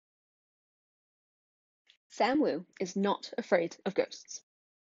Sam Wu is not afraid of ghosts.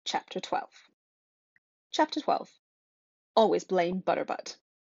 Chapter 12. Chapter 12. Always blame Butterbutt.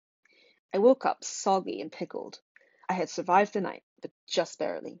 I woke up soggy and pickled. I had survived the night, but just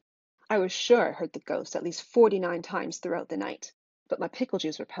barely. I was sure I heard the ghost at least 49 times throughout the night, but my pickle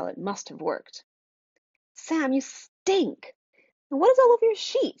juice repellent must have worked. Sam, you stink! And what is all over your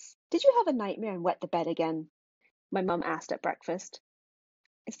sheets? Did you have a nightmare and wet the bed again? My mum asked at breakfast.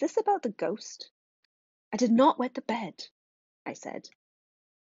 Is this about the ghost? I did not wet the bed, I said.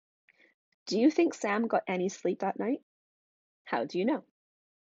 Do you think Sam got any sleep that night? How do you know?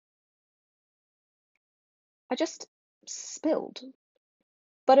 I just spilled.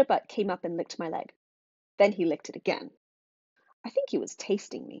 Butterbutt came up and licked my leg. Then he licked it again. I think he was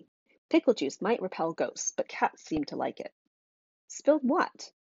tasting me. Pickle juice might repel ghosts, but cats seem to like it. Spilled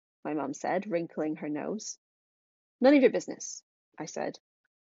what? My mum said, wrinkling her nose. None of your business, I said.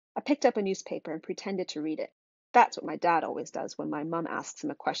 I picked up a newspaper and pretended to read it. That's what my dad always does when my mum asks him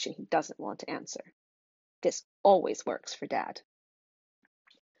a question he doesn't want to answer. This always works for Dad.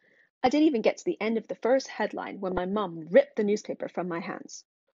 I didn't even get to the end of the first headline when my mum ripped the newspaper from my hands.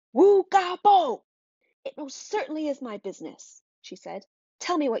 Wu Ga Bo! It most certainly is my business, she said.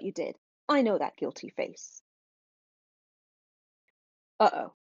 Tell me what you did. I know that guilty face.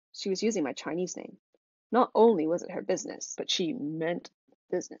 Uh-oh, she was using my Chinese name. Not only was it her business, but she meant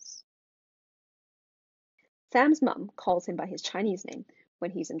business. Sam's mum calls him by his Chinese name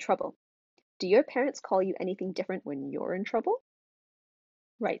when he's in trouble. Do your parents call you anything different when you're in trouble?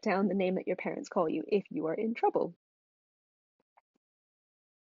 Write down the name that your parents call you if you are in trouble.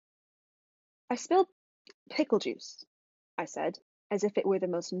 I spilled pickle juice, I said, as if it were the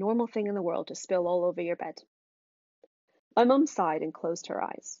most normal thing in the world to spill all over your bed. My mum sighed and closed her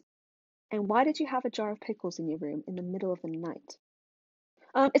eyes. And why did you have a jar of pickles in your room in the middle of the night?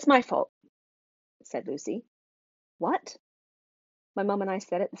 It's my fault, said Lucy. What? My mum and I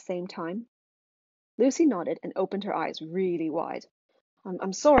said at the same time. Lucy nodded and opened her eyes really wide.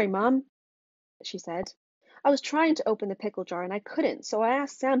 I'm sorry, Mum, she said. I was trying to open the pickle jar and I couldn't, so I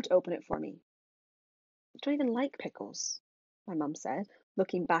asked Sam to open it for me. I don't even like pickles, my mum said,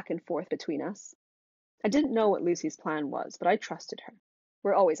 looking back and forth between us. I didn't know what Lucy's plan was, but I trusted her.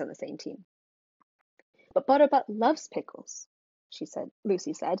 We're always on the same team. But Butterbutt loves pickles,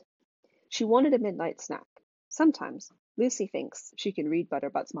 Lucy said. She wanted a midnight snack. Sometimes Lucy thinks she can read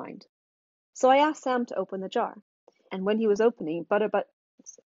Butterbutt's mind. So I asked Sam to open the jar, and when he was opening it, Butterbutt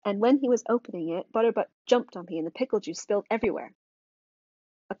jumped on me and the pickle juice spilled everywhere.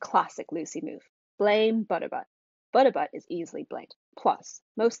 A classic Lucy move. Blame Butterbutt. Butterbutt is easily blamed. Plus,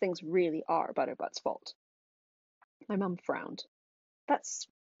 most things really are Butterbutt's fault. My mum frowned. That's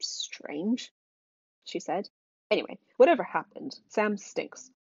strange, she said. Anyway, whatever happened, Sam stinks.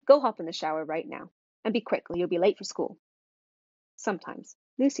 Go hop in the shower right now. And be quick or you'll be late for school. Sometimes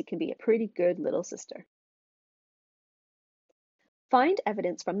Lucy can be a pretty good little sister. Find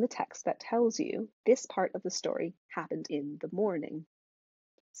evidence from the text that tells you this part of the story happened in the morning.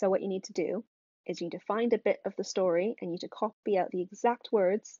 So what you need to do is you need to find a bit of the story and you need to copy out the exact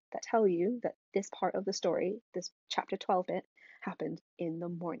words that tell you that this part of the story, this chapter 12 bit, happened in the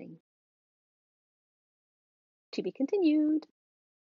morning. To be continued.